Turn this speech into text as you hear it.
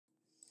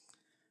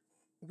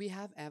we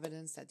have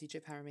evidence that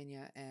DJ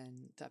Pyromania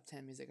and Top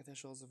 10 Music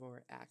Officials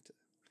were active.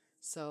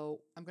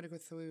 So I'm gonna go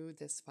through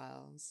these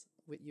files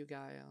with you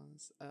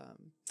guys,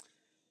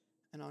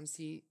 and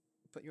honestly,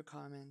 put your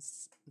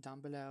comments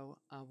down below.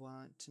 I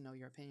want to know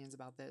your opinions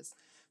about this.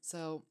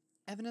 So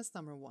evidence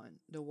number one: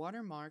 the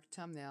watermark,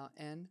 thumbnail,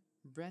 and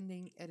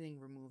branding editing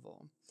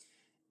removal.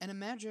 In a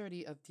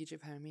majority of DJ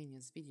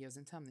Pyromania's videos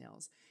and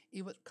thumbnails,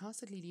 he would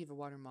constantly leave a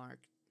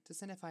watermark to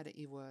signify that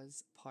he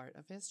was part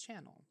of his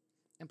channel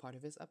and part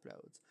of his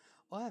uploads.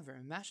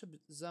 However, Mashup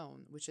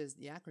Zone, which is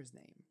the hacker's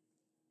name,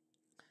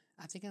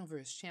 have taken over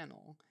his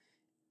channel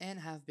and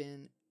have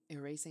been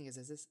erasing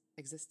his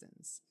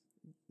existence.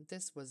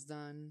 This was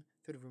done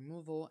through the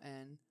removal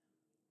and,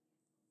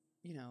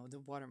 the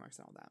watermarks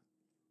and all that.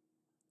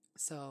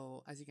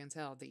 So, as you can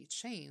tell, they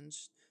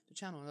changed the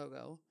channel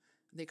logo.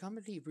 They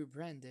completely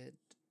rebranded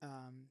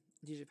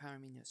DJ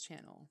Pyromania's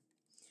channel.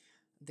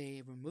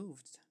 They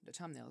removed the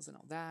thumbnails and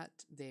all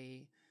that.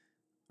 They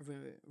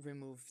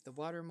removed the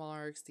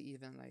watermarks. They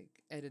even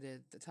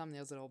edited the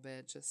thumbnails a little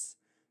bit just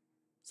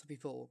so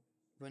people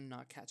would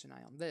not catch an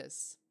eye on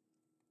this.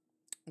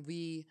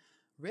 We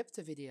ripped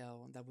a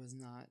video that was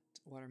not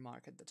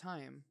watermarked at the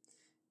time,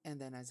 and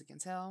then, as you can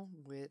tell,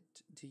 with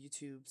the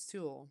YouTube's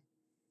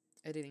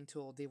editing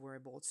tool, they were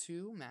able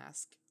to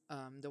mask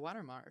the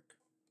watermark.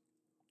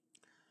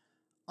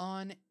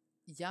 On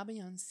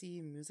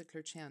Yabayonsi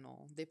Musical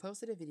channel, they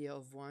posted a video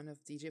of one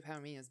of DJ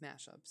Pyromania's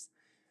mashups,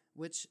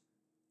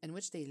 in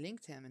which they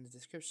linked him in the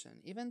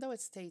description. Even though it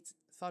states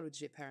follow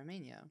DJ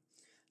Pyromania,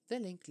 the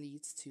link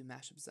leads to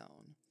Mashup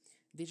Zone.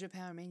 DJ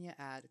Pyromania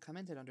had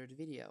commented under the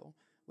video,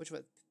 which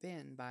was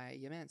pinned by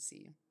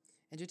Yamansi,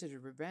 and due to the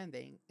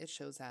rebranding, it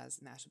shows as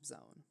Mashup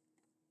Zone.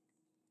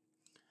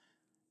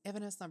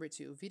 Evidence number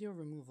two: video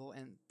removal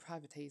and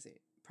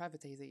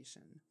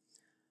privatization.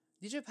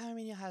 DJ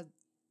Pyromania had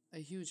a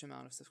huge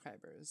amount of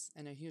subscribers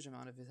and a huge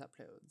amount of his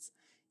uploads.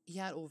 He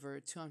had over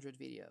 200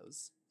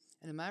 videos,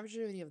 and the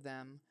majority of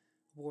them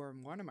were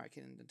watermarked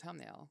in the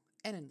thumbnail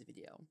and in the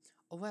video.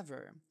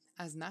 However,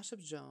 as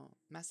Mashup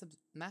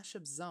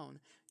Zone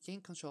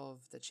gained control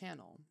of the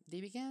channel,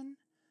 they began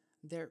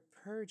their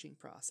purging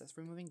process,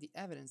 removing the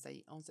evidence that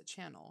he owns the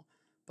channel,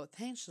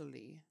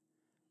 potentially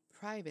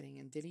privating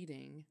and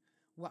deleting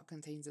what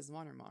contains his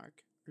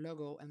watermark,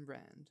 logo, and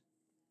brand.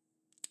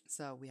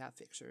 So we have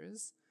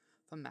pictures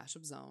from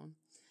Mashup Zone,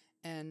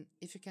 and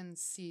if you can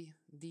see,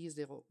 these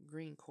little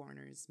green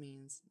corners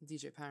means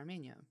DJ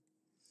Pyromania.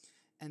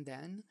 And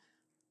then,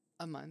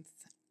 a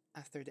month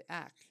after the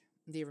hack,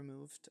 they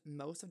removed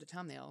most of the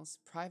thumbnails,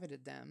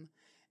 privated them,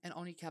 and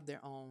only kept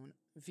their own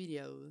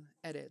video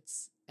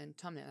edits and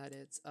thumbnail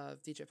edits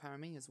of DJ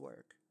Pyromania's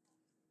work.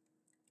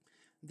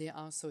 They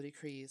also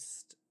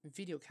decreased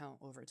video count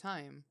over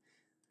time.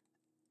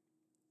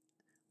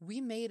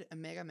 We made a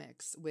mega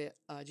mix with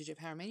DJ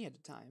Pyromania at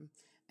the time,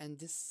 and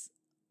this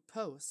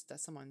post that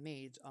someone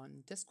made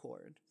on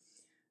Discord,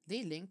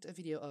 they linked a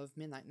video of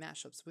Midnight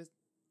Mashups,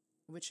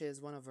 which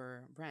is one of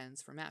our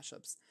brands for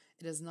mashups.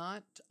 It is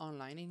not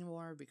online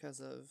anymore because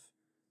of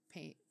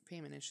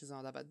payment issues and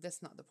all that, but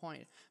that's not the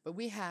point. But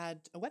we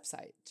had a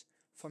website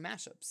for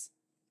mashups,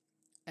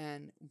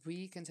 and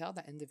we can tell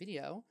that in the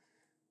video,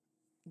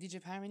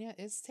 DJ Pyromania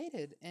is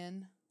stated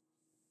in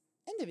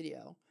the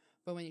video.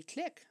 But when you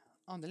click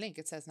on the link,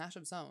 it says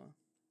Mashup Zone.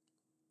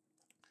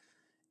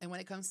 And when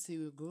it comes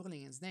to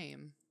Googling his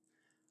name,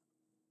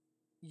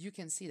 you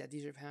can see that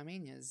DJ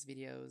Pyromania's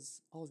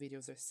videos, old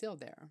videos, are still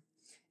there,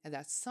 and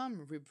that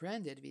some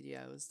rebranded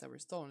videos that were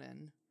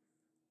stolen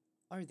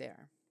are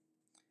there.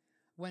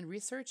 When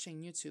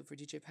researching YouTube for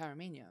DJ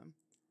Pyromania,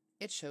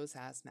 it shows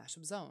as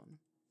Mashup Zone.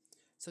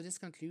 So this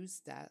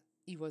concludes that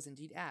he was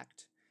indeed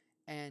hacked,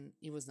 and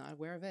he was not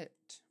aware of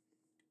it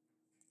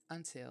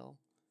until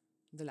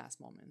the last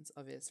moments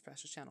of his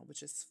precious channel,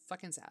 which is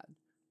fucking sad.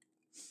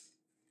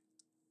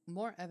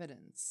 More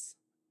evidence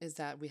is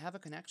that we have a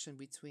connection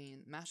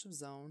between Mashup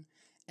Zone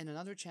and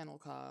another channel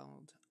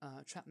called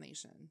Trap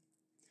Nation.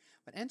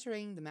 But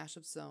entering the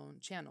Mashup Zone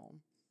channel,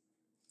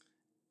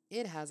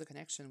 it has a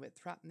connection with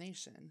Trap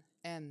Nation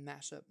and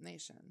Mashup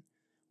Nation,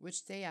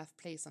 which they have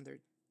placed on their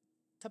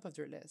top of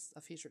their list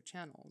of featured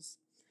channels.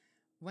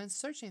 When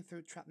searching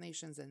through Trap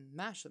Nation's and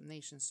Mashup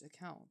Nation's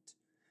account,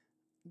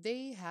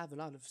 they have a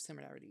lot of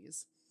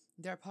similarities.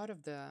 They're part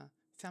of the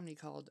family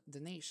called The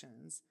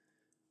Nations,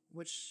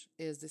 which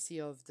is the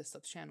CEO of the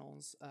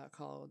sub-channels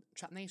called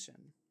Trap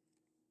Nation.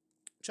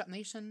 Trap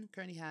Nation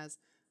currently has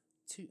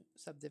two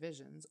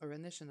subdivisions or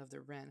rendition of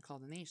their brand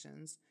called The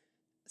Nations,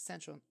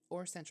 Central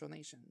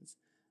Nations.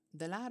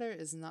 The latter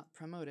is not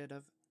promoted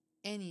of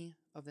any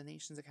of the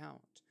nation's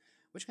account,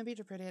 which can be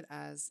interpreted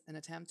as an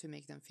attempt to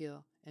make them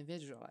feel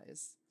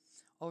individualized.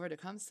 However, the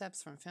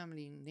concepts from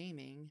family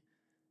naming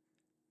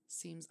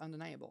seems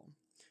undeniable.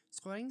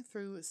 Scrolling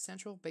through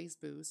Central Base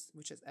Boost,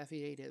 which is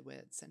affiliated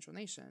with Central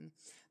Nation,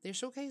 they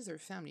showcase their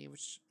family,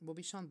 which will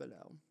be shown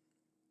below.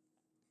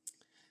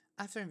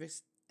 After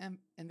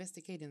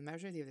investigating the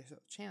majority of their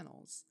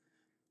channels,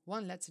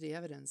 one led to the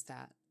evidence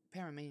that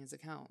Pyromania's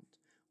account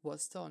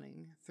was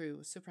stolen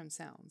through Supreme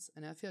Sounds,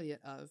 an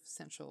affiliate of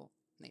Central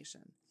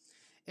Nation.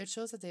 It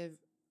shows that they've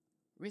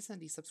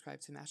recently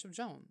subscribed to Mashup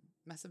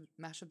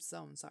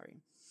Zone,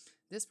 sorry.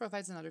 This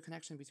provides another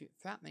connection between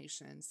Trap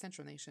Nation,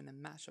 Central Nation,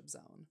 and Mashup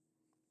Zone.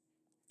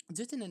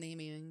 Due to the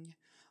naming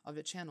of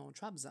the channel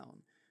Trap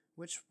Zone,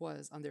 which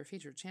was on their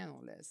featured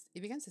channel list,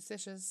 it became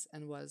suspicious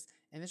and was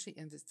eventually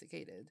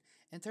investigated.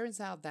 It turns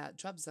out that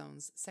Trap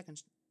Zone's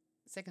second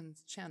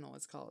channel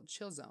is called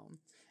Chill Zone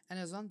and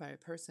is run by a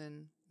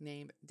person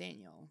named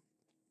Daniel.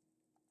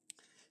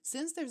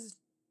 Since there's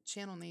a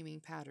channel naming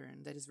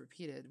pattern that is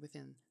repeated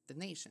within the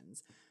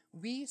nations,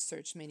 we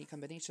searched many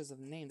combinations of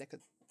the name that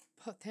could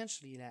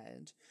potentially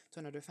lead to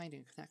another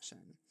finding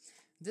connection.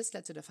 This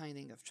led to the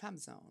finding of Trap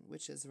Zone,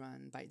 which is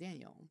run by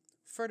Daniel.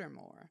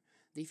 Furthermore,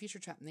 they feature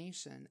Trap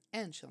Nation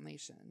and Chill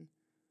Nation,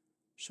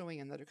 showing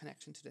another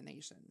connection to the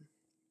nation.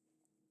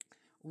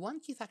 One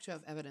key factor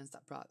of evidence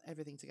that brought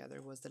everything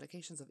together was the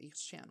locations of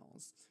each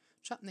channels.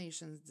 Trap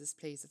Nation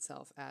displays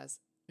itself as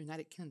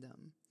United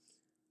Kingdom.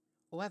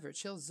 However,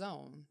 Chill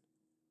Zone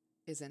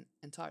is in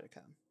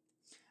Antarctica.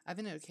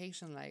 Having a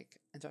location like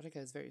Antarctica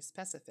is very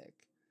specific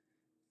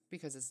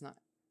because it's not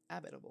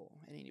habitable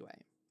in any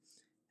way.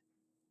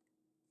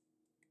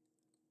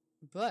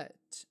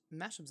 But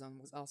Mashup Zone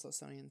was also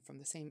stolen from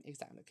the same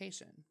exact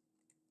location.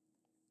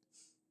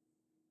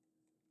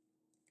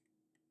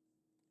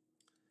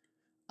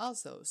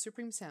 Also,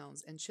 Supreme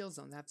Sounds and Chill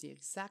Zone have the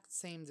exact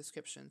same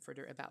description for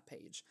their About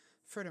page.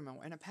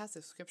 Furthermore, in a past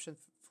description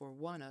for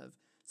one of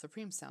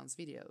Supreme Sounds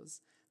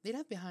videos, they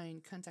left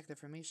behind contact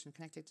information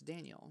connected to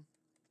Daniel.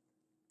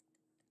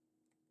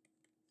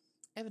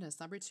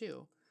 Evidence number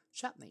 2,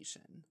 Trap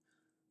Nation.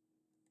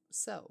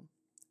 So,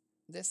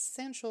 the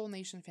Central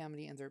Nation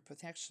family and their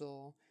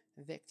potential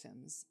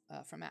victims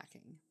from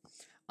hacking.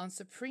 On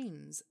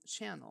Supreme's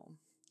channel,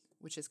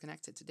 which is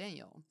connected to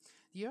Daniel,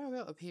 the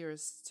URL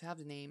appears to have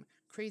the name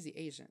Crazy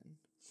Asian.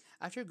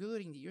 After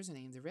Googling the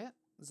username, the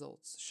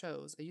results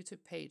shows a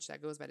YouTube page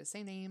that goes by the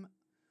same name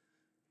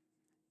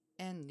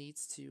and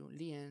leads to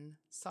Leanne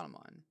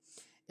Solomon.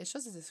 It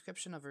shows a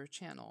description of her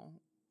channel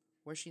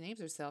where she names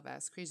herself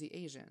as Crazy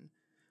Asian.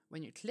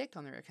 When you click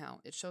on her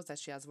account, it shows that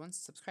she has one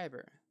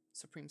subscriber,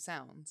 Supreme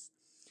Sounds.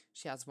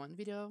 She has one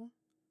video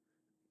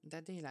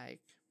that they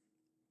like,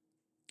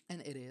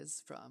 and it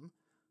is from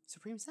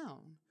Supreme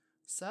Sound.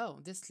 So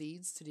this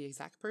leads to the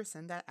exact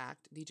person that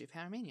hacked DJ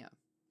Pyromania,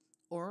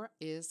 or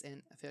is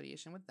in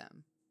affiliation with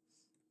them.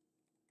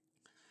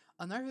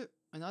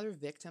 Another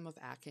victim of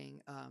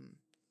hacking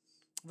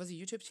was a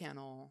YouTube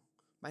channel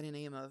by the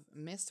name of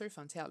Mr.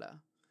 Fontella,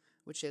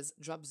 which is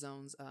Drop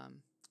Zone's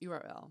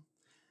URL.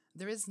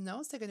 There is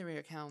no secondary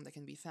account that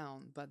can be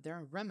found, but there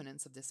are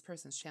remnants of this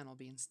person's channel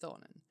being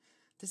stolen.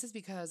 This is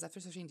because after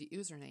searching the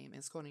username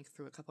and scrolling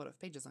through a couple of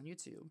pages on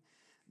YouTube,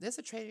 there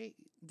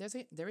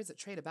is a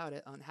trade about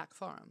it on hack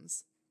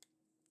forums.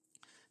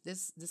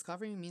 This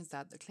discovery means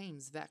that the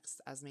claims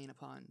Vexed as made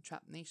upon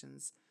Trap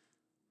Nation's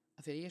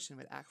affiliation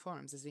with hack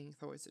forums is leaning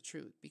towards the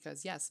truth,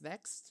 because yes,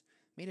 Vexed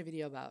made a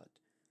video about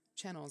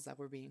channels that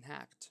were being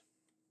hacked.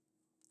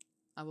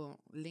 I will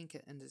link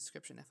it in the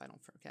description if I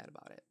don't forget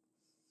about it.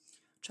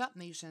 Trap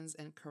Nation's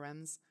and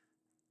Karem's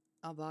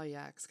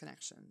Albayak's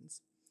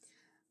connections.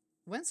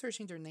 When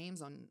searching their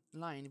names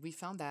online, we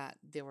found that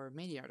there were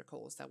many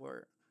articles that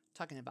were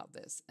talking about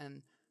this,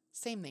 and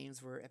same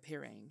names were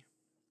appearing.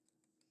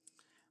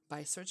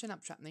 By searching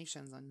up Trap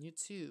Nations on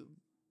YouTube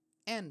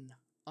and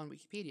on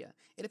Wikipedia,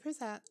 it appears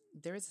that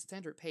there is a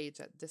standard page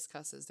that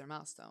discusses their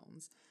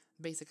milestones,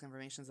 basic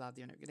information about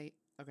the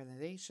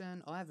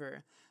organization.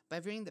 However, by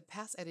viewing the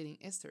past editing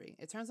history,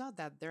 it turns out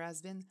that there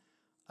has been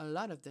a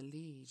lot of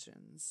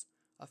deletions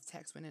of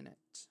text within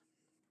it.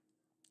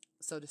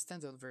 So the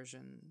standard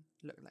version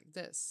looked like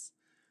this,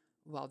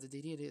 while the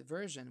deleted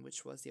version,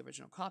 which was the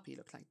original copy,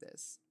 looked like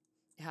this.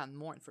 It had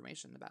more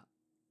information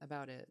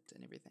about it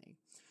and everything.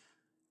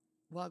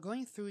 While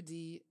going through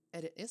the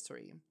edit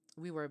history,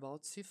 we were able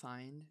to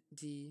find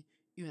the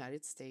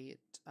United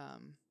States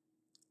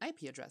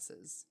IP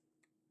addresses.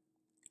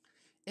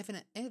 If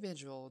an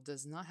individual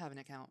does not have an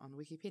account on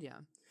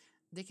Wikipedia,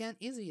 they can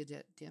easily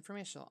edit the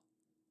information.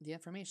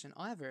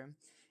 However,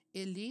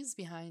 it leaves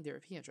behind their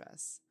IP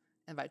address,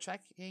 and by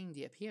tracking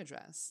the IP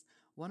address,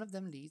 one of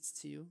them leads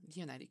to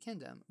the United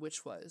Kingdom,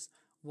 which was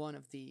one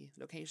of the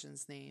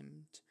locations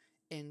named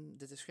in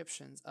the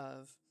descriptions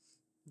of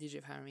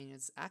DJ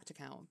Pyromania's Act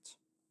account.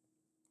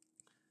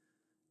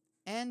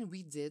 And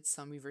we did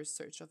some reverse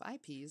search of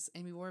IPs,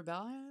 and we were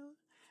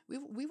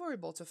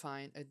able to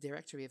find a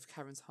directory of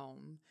Karen's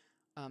home,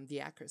 the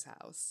hacker's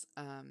house.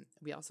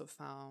 We also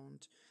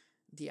found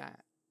the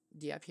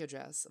IP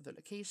address of the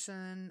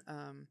location.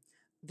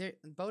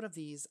 Both of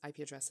these IP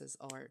addresses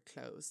are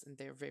close, and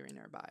they're very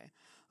nearby.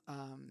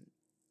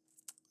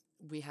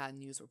 We had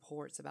news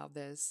reports about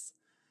this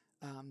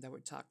that were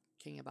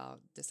talking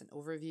about this in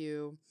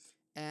overview,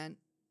 and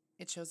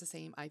it shows the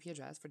same IP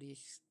address for the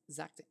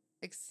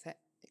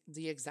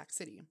exact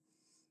city.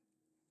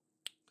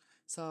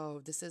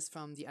 So this is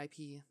from the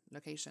IP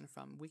location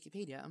from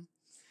Wikipedia,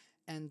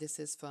 and this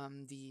is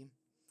from the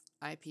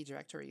IP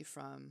directory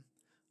from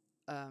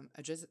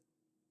a jurisdiction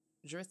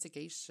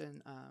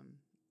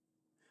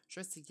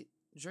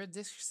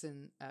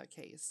jurisdiction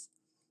case.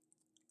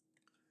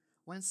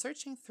 When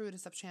searching through the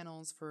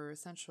subchannels for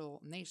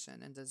Central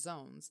Nation and the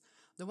zones,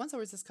 the ones that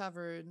were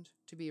discovered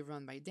to be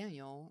run by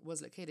Daniel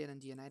was located in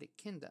the United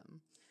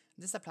Kingdom.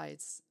 This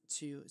applies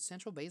to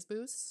Central Base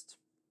Boost,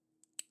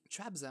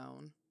 Trap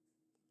Zone,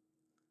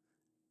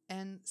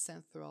 and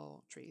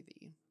Central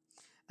Trevi.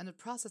 In the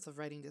process of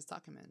writing this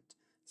document,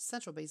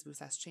 Central Base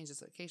Boost has changed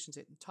its location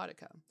to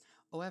Antarctica.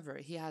 However,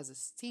 he has a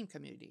Steam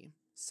community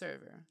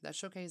server that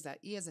showcases that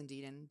he is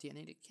indeed in the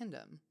United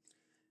Kingdom,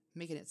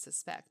 making it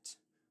suspect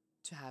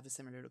to have a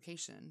similar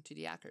location to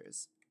the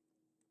hackers.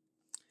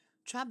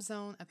 Trap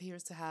Zone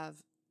appears to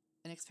have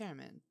an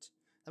experiment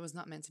that was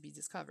not meant to be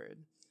discovered.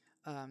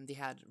 They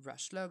had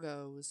Rush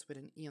logos with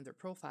an E on their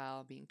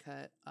profile being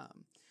cut.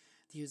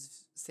 They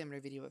used similar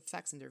video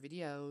effects in their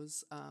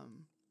videos.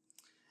 And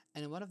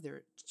in one of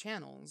their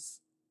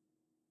channels,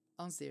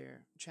 once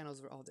their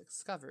channels were all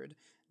discovered,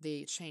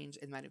 they changed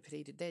and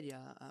manipulated data,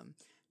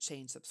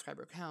 changed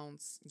subscriber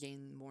counts,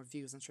 gained more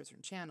views on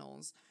certain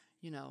channels,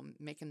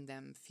 making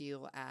them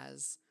feel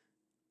as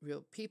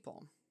real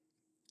people,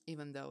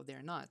 even though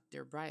they're not.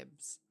 They're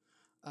bribes.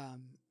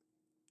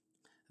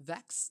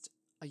 Vexed,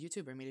 a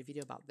YouTuber, made a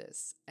video about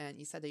this, and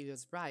he said that he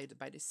was bribed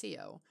by the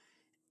CEO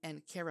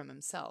and Kerem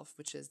himself,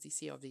 which is the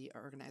CEO of the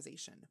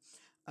organization,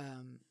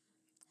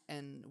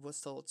 and was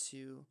told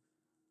to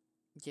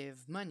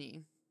give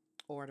money,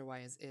 or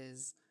otherwise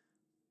is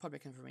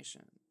public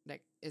information.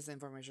 Like, his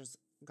information is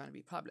going to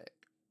be public.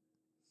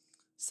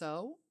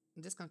 So,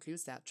 this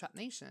concludes that Trap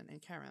Nation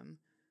and Kerem,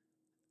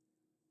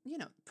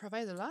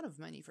 provide a lot of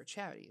money for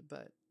charity,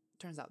 but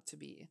turns out to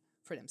be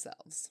for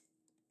themselves.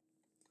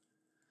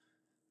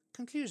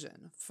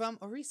 Conclusion. From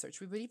our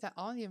research, we believe that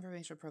all the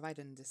information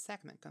provided in this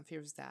segment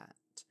confirms that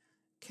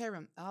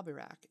Kerem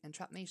Albirak and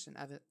Trap Nation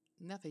have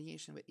an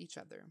affiliation with each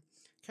other.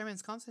 Kerem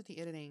is constantly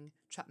editing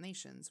Trap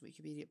Nation's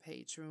Wikipedia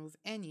page to remove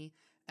any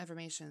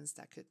information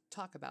that could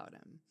talk about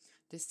him.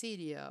 The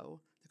CDO,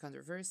 the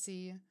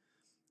controversy,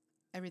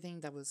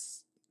 everything that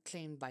was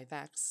claimed by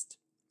Vexed,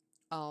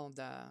 all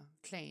the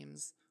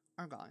claims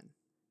are gone.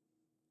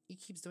 He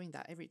keeps doing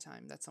that every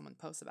time that someone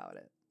posts about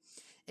it.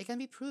 It can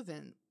be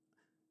proven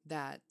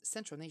that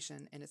Central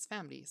Nation and its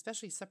family,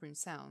 especially Supreme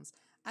Sounds,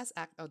 has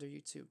hacked other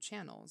YouTube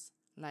channels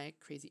like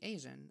Crazy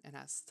Asian and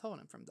has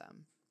stolen from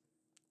them.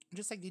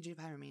 Just like DJ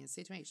Pyromania's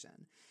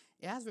situation,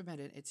 it has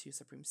rebranded it to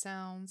Supreme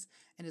Sounds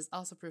and is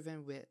also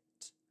proven with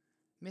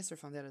Mr.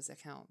 Fondetta's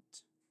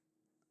account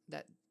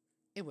that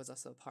it was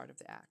also part of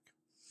the hack,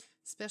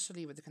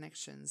 especially with the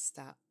connections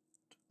that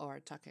are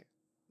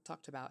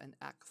talked about in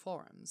hack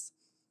forums,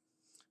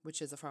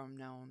 which is a forum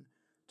known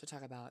to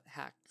talk about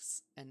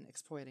hacks and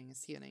exploiting and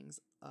stealing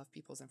of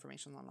people's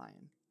information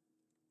online.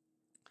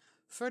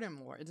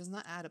 Furthermore, it does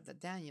not add up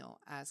that Daniel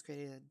has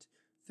created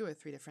 2 or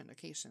 3 different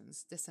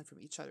locations distant from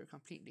each other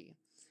completely.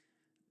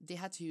 They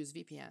had to use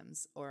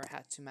VPNs or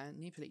had to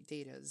manipulate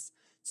data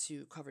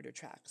to cover their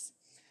tracks.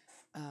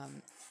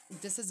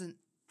 This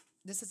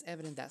is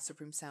evident that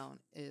Supreme Sound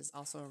is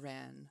also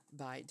ran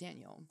by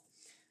Daniel,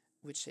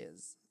 which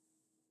is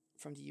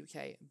from the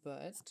UK,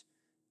 but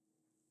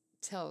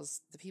tells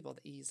the people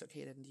that he's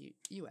located in the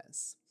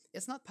US.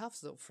 It's not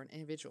possible for an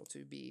individual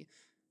to be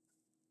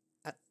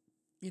at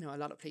a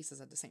lot of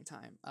places at the same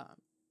time,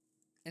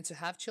 and to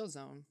have chill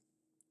zone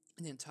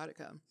in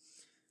Antarctica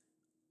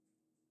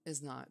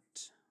is not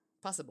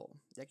possible.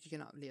 Like, you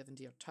cannot live in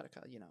the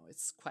Antarctica.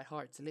 It's quite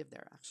hard to live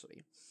there.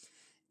 Actually,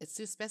 it's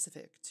too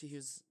specific to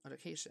use a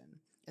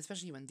location,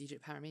 especially when DJ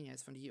Pyromania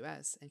is from the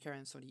US and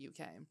Kerem's from the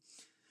UK.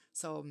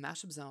 So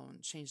Mashup Zone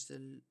changed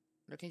the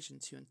location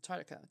to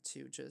Antarctica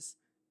to just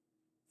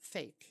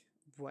fake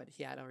what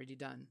he had already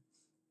done.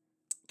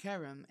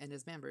 Kerem and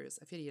his members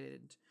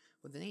affiliated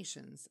with the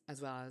nations,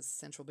 as well as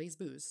Central Base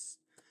Boost,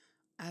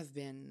 have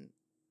been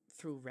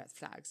through red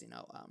flags.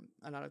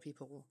 A lot of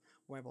people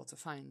were able to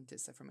find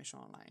this information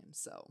online.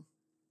 So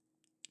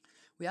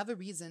we have a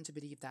reason to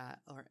believe that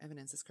our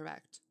evidence is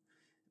correct,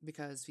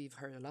 because we've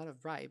heard a lot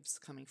of bribes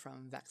coming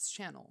from Vex's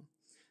channel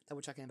that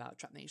we're talking about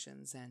Trap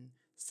Nations and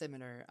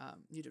similar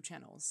YouTube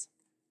channels.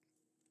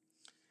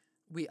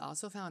 We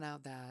also found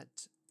out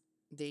that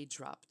they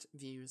dropped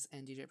views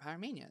in DJ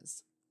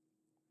Pyromania's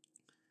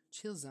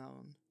Chill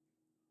Zone.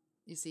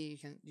 You see,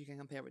 you can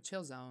compare with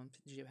Chill Zone,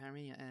 DJ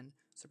Pyromania, and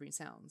Supreme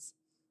Sounds.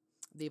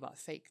 They bought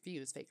fake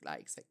views, fake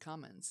likes, fake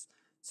comments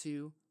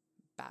to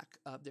back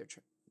up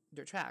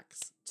their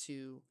tracks,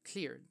 to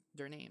clear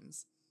their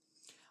names.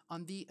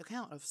 On the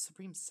account of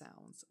Supreme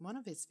Sounds, one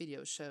of his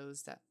videos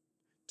shows that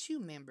 2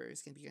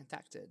 members can be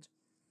contacted.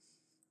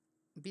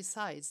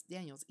 Besides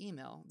Daniel's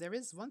email, there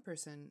is one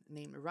person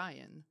named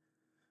Ryan,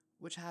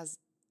 which has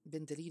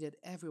been deleted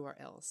everywhere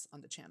else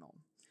on the channel.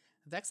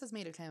 Vex has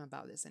made a claim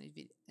about this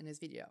in his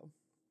video.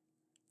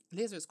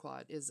 Laser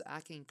Squad is a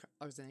hacking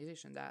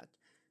organization that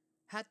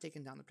had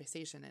taken down the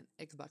PlayStation and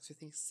Xbox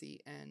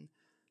 360 in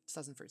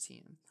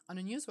 2013. On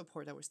a news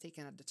report that was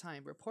taken at the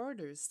time,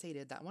 reporters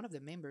stated that one of the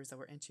members that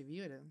were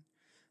interviewed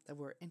that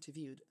were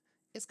interviewed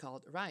is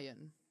called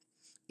Ryan.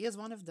 He is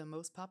one of the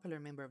most popular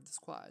member of the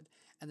squad,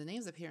 and the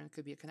name's appearance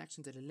could be a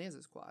connection to the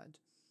Laser Squad,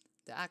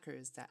 the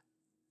hackers that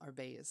are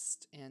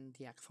based in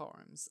the Hack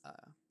forums,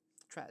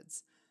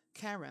 threads.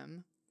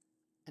 Karam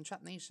and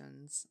Trap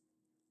Nations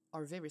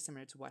are very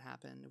similar to what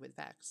happened with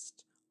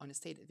Vexed on a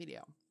stated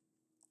video,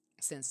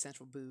 since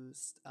Central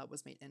Boost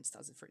was made in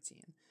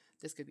 2013.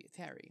 This could be a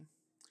theory.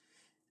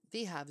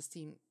 They have a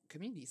Steam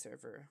community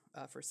server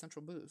for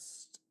Central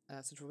Boost,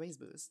 Central Ways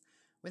Boost.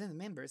 Within the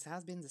members, it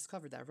has been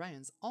discovered that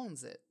Ryans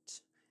owns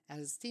it as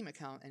his Steam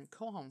account and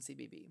co-owns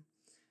CBB.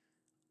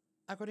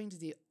 According to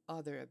the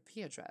other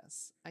IP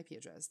address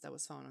that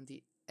was found on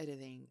the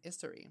editing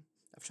history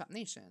of Trap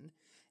Nation,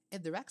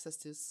 it directs us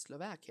to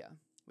Slovakia,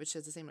 which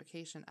is the same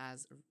location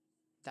as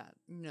that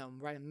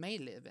Ryan may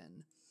live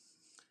in,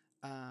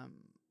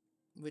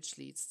 which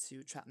leads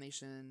to Trap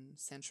Nation,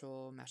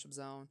 Central, Mashup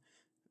Zone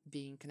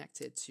being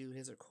connected to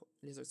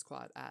Lizard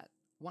Squad at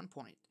one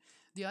point.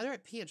 The other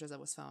IP address that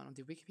was found on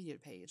the Wikipedia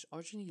page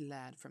originally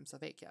led from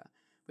Slovakia,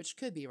 which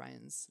could be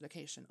Ryan's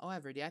location.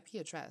 However, the IP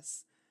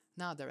address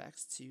now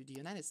directs to the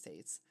United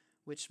States,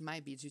 which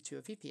might be due to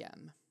a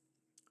VPN.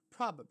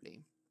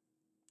 Probably.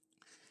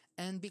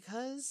 And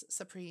because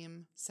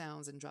Supreme,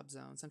 Sounds, and Drop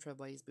Zone, Central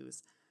Ways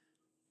Boost,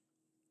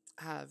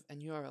 have a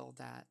URL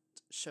that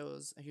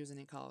shows a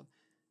username called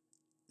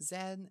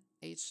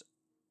ZH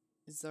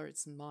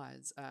Zerts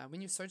Mods,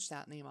 when you search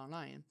that name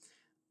online,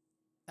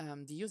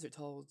 the user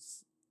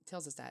tells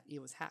us that he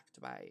was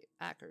hacked by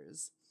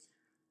hackers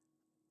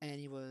and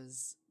he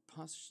was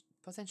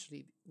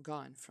potentially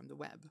gone from the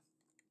web.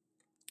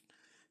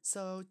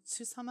 So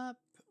to sum up,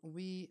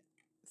 we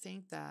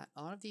think that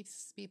all of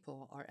these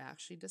people are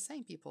actually the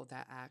same people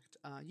that act,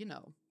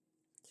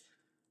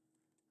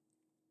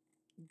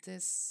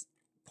 this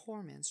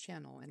poor man's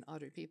channel and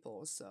other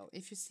people. So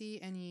if you see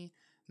any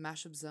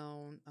Mashup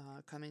Zone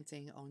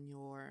commenting on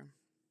your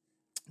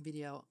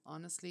video,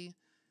 honestly,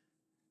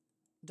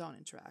 don't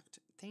interact.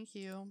 Thank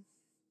you.